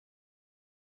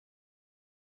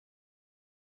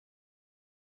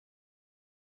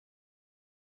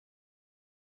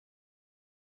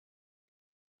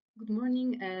Good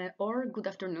morning or good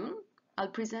afternoon. I'll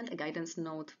present a guidance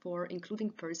note for including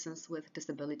persons with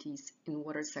disabilities in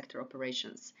water sector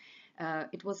operations.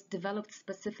 It was developed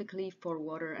specifically for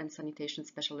water and sanitation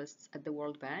specialists at the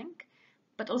World Bank,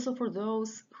 but also for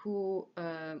those who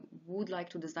would like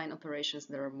to design operations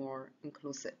that are more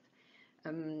inclusive.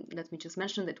 Let me just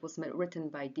mention that it was written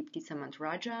by Deepti Samant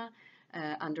Raja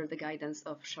under the guidance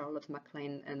of Charlotte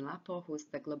McLean and Lapo, who is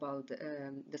the Global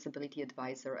Disability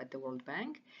Advisor at the World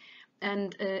Bank,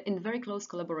 and in very close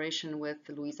collaboration with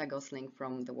Louisa Gosling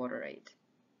from the WaterAid.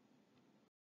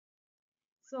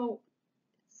 So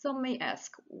some may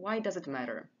ask, why does it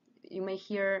matter? You may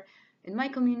hear, in my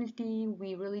community,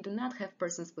 we really do not have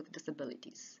persons with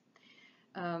disabilities.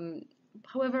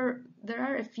 However, there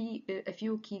are a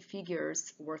few key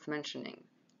figures worth mentioning.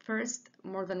 First,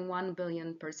 more than 1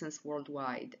 billion persons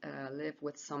worldwide live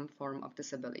with some form of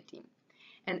disability,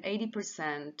 and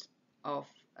 80% of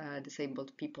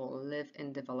disabled people live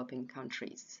in developing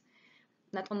countries.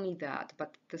 Not only that,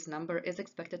 but this number is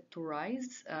expected to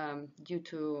rise due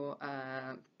to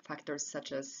factors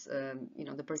such as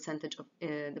the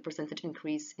percentage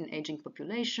increase in aging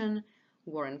population,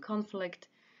 war and conflict,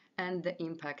 and the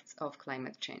impacts of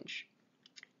climate change.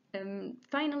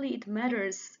 Finally, it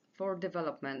matters for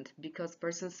development because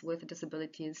persons with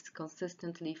disabilities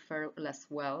consistently fare less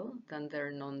well than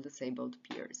their non-disabled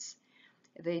peers.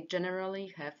 They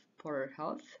generally have poorer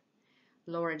health,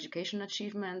 lower education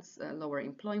achievements, lower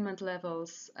employment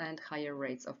levels, and higher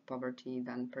rates of poverty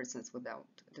than persons without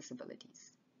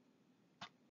disabilities.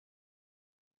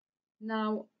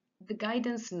 Now, the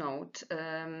guidance note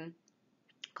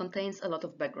contains a lot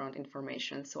of background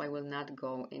information, so I will not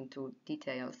go into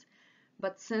details.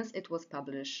 But since it was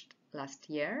published last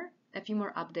year, a few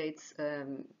more updates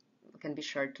can be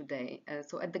shared today.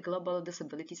 So at the Global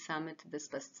Disability Summit this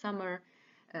past summer,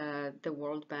 the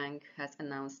World Bank has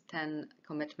announced 10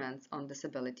 commitments on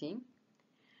disability.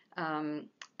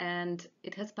 And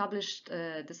it has published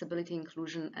a disability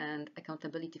inclusion and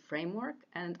accountability framework,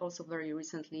 and also very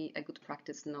recently a good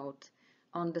practice note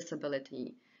on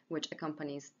disability, which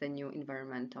accompanies the new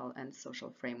environmental and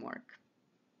social framework.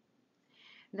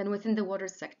 Then within the water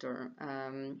sector,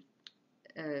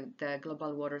 the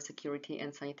Global Water Security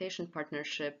and Sanitation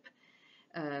Partnership,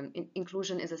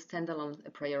 inclusion is a standalone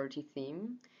priority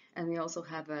theme, and we also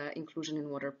have an Inclusion in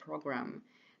Water program,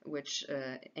 which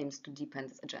aims to deepen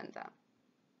this agenda.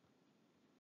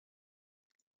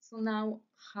 So now,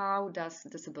 how does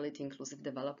disability inclusive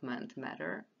development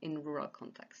matter in rural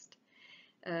context?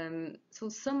 So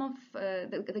some of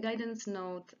the guidance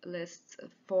note lists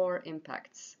 4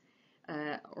 impacts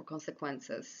or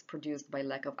consequences produced by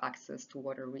lack of access to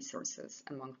water resources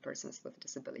among persons with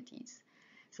disabilities.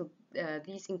 So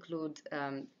these include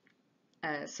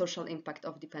social impact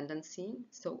of dependency.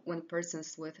 So when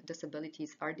persons with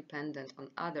disabilities are dependent on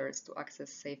others to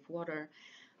access safe water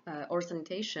or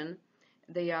sanitation,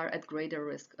 they are at greater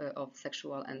risk of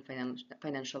sexual and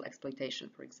financial exploitation,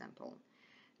 for example.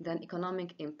 Then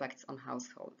economic impacts on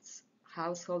households.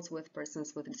 Households with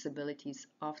persons with disabilities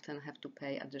often have to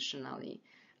pay additionally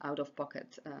out of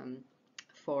pocket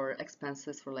for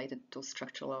expenses related to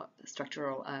structural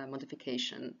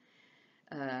modification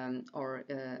or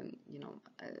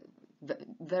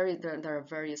there are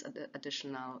various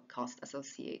additional costs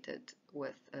associated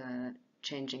with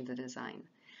changing the design.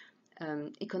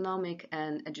 Economic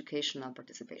and educational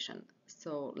participation.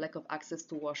 So lack of access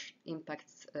to wash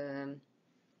impacts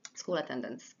school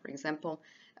attendance, for example,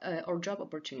 or job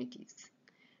opportunities.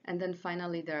 And then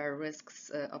finally, there are risks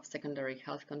of secondary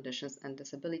health conditions and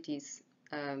disabilities,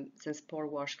 since poor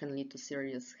wash can lead to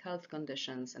serious health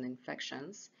conditions and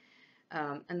infections.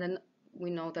 And then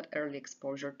we know that early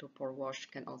exposure to poor wash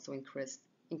can also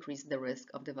increase the risk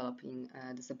of developing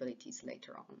disabilities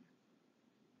later on.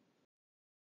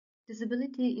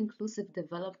 Disability inclusive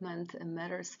development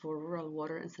matters for rural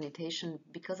water and sanitation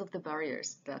because of the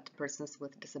barriers that persons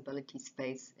with disabilities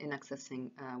face in accessing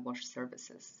wash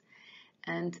services.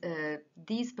 And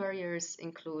these barriers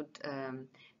include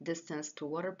distance to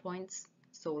water points,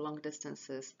 so long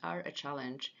distances are a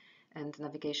challenge and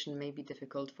navigation may be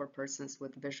difficult for persons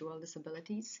with visual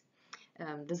disabilities.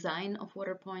 Design of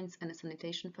water points and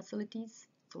sanitation facilities,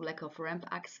 so lack of ramp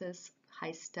access,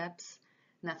 high steps,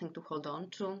 nothing to hold on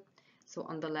to. So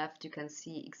on the left, you can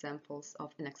see examples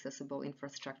of inaccessible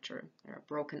infrastructure. There are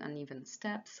broken, uneven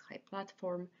steps, high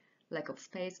platform, lack of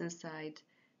space inside,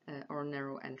 or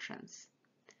narrow entrance.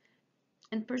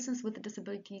 And persons with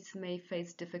disabilities may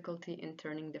face difficulty in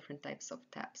turning different types of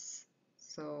taps.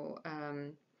 So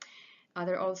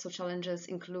other also challenges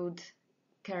include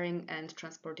carrying and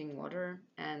transporting water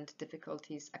and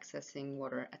difficulties accessing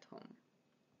water at home.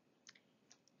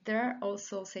 there are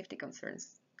also safety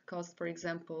concerns caused, for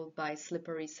example, by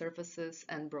slippery surfaces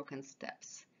and broken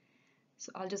steps.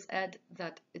 So I'll just add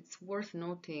that it's worth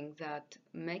noting that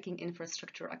making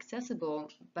infrastructure accessible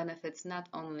benefits not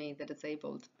only the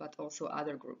disabled, but also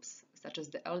other groups, such as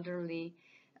the elderly,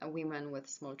 women with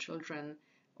small children,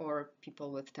 or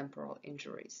people with temporal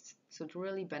injuries. So it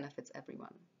really benefits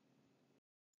everyone.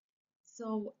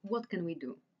 So what can we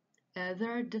do?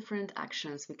 There are different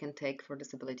actions we can take for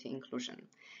disability inclusion.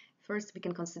 First, we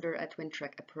can consider a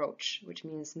twin-track approach, which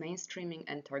means mainstreaming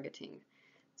and targeting.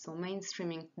 So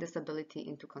mainstreaming disability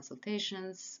into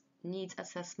consultations, needs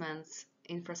assessments,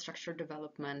 infrastructure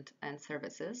development, and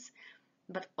services,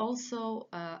 but also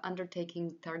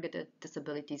undertaking targeted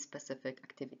disability-specific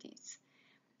activities.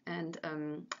 And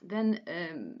then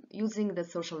using the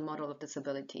social model of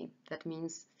disability. That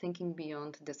means thinking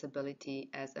beyond disability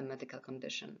as a medical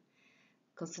condition,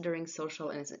 considering social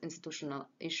and institutional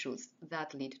issues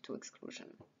that lead to exclusion.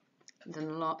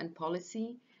 Then law and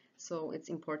policy. So it's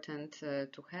important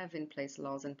to have in place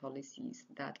laws and policies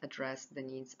that address the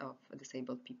needs of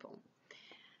disabled people.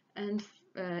 And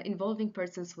involving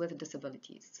persons with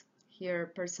disabilities.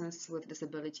 Here, persons with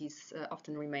disabilities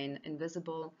often remain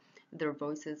invisible. Their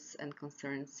voices and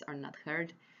concerns are not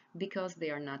heard because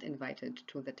they are not invited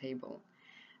to the table.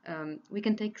 We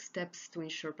can take steps to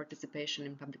ensure participation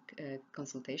in public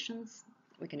consultations.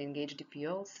 We can engage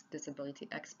DPOs, disability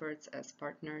experts as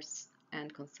partners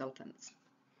and consultants.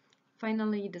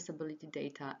 Finally, disability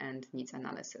data and needs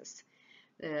analysis.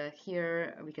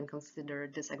 Here we can consider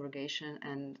disaggregation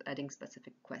and adding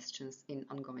specific questions in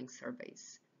ongoing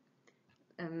surveys.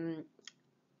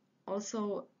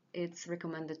 Also, it's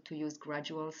recommended to use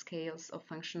gradual scales of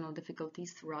functional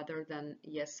difficulties rather than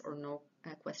yes or no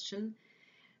question.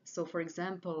 So, for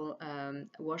example,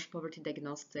 WASH poverty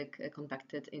diagnostic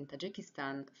conducted in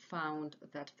Tajikistan found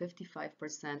that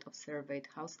 55% of surveyed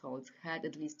households had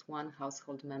at least one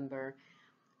household member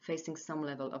facing some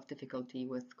level of difficulty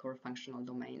with core functional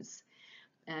domains.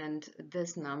 And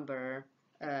this number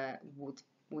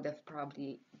would have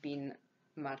probably been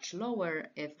much lower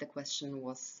if the question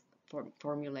was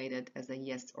formulated as a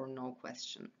yes or no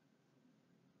question.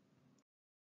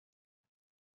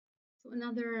 So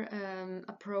another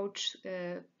approach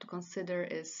to consider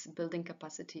is building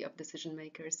capacity of decision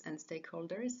makers and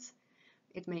stakeholders.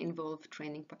 It may involve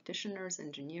training practitioners,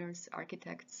 engineers,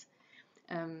 architects.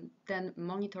 Then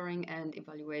monitoring and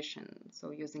evaluation,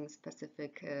 so using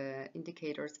specific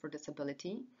indicators for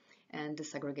disability and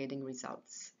disaggregating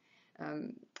results.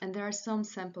 And there are some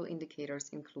sample indicators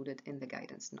included in the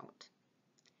guidance note.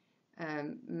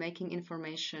 Making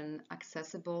information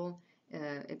accessible,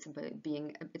 it's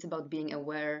about being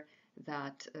aware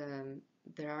that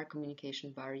there are communication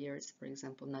barriers, for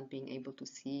example, not being able to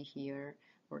see, hear,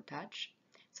 or touch.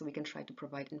 So we can try to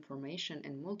provide information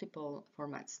in multiple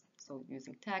formats, so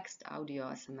using text, audio,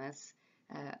 SMS,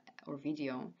 or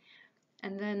video.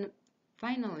 And then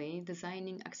finally,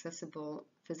 designing accessible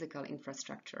physical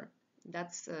infrastructure.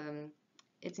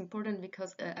 It's important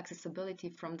because accessibility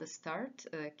from the start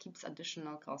keeps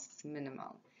additional costs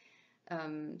minimal.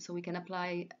 So we can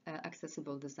apply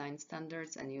accessible design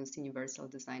standards and use universal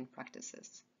design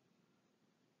practices.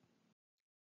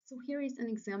 So here is an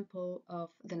example of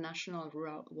the National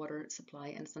Rural Water Supply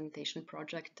and Sanitation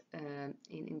Project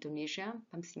in Indonesia,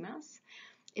 PAMSIMAS.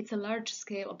 It's a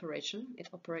large-scale operation. It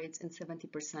operates in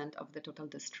 70% of the total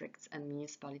districts and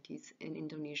municipalities in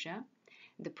Indonesia.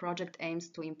 The project aims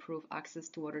to improve access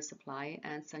to water supply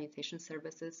and sanitation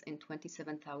services in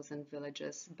 27,000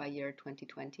 villages by year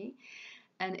 2020,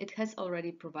 and it has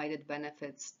already provided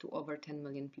benefits to over 10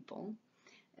 million people.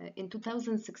 In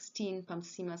 2016,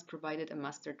 PAMSIMAS provided a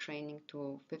master training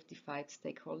to 55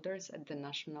 stakeholders at the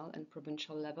national and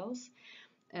provincial levels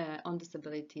on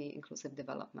disability inclusive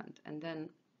development. And then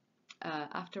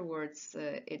afterwards,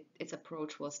 its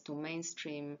approach was to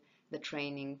mainstream the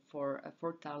training for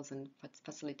 4,000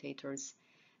 facilitators,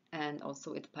 and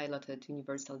also it piloted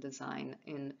universal design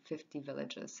in 50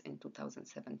 villages in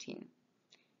 2017.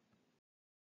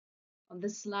 On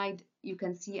this slide, you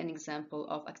can see an example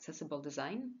of accessible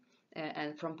design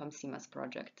and from PAMSIMAS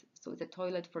project. So it's a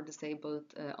toilet for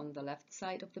disabled on the left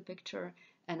side of the picture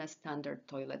and a standard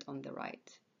toilet on the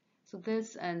right. So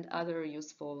this and other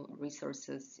useful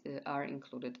resources are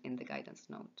included in the guidance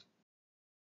note.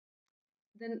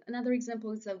 Then another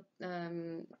example is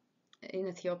in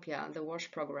Ethiopia, the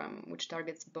WASH program, which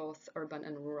targets both urban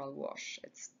and rural WASH.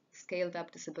 It's scaled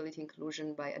up disability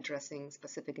inclusion by addressing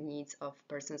specific needs of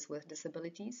persons with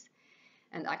disabilities.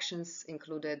 And actions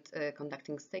included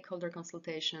conducting stakeholder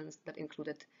consultations that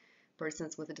included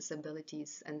persons with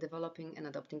disabilities and developing and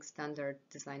adopting standard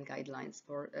design guidelines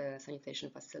for sanitation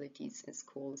facilities in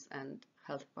schools and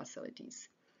health facilities.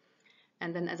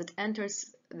 And then as it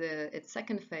enters its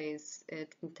second phase,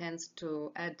 it intends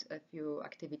to add a few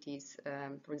activities.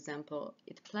 For example,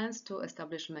 it plans to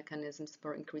establish mechanisms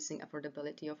for increasing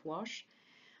affordability of WASH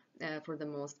for the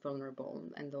most vulnerable,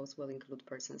 and those will include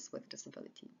persons with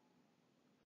disability.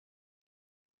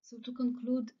 So to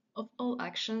conclude, of all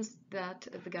actions that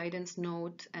the guidance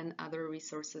note and other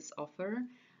resources offer,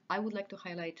 I would like to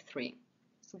highlight three.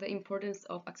 So the importance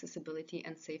of accessibility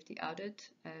and safety audit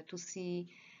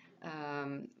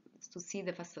um, to see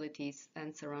the facilities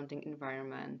and surrounding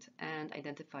environment and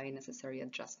identify necessary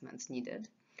adjustments needed.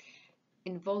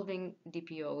 Involving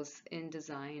DPOs in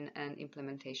design and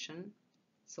implementation.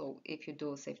 So if you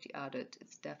do a safety audit,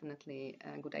 it's definitely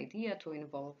a good idea to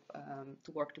involve,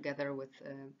 to work together with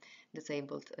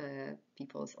disabled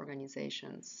people's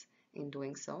organizations in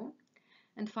doing so.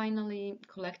 And finally,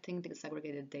 collecting the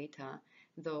disaggregated data,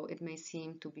 though it may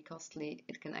seem to be costly,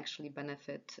 it can actually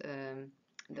benefit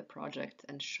the project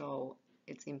and show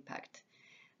its impact.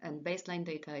 And baseline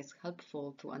data is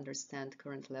helpful to understand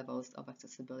current levels of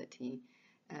accessibility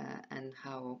and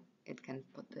how it can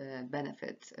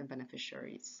benefit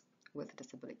beneficiaries with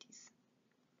disabilities.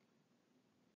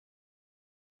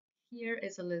 Here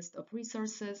is a list of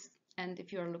resources, and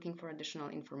if you are looking for additional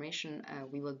information,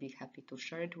 we will be happy to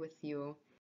share it with you.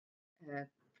 Uh,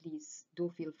 Please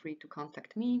do feel free to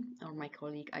contact me or my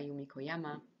colleague Ayumi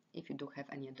Koyama if you do have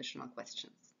any additional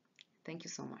questions. Thank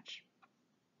you so much.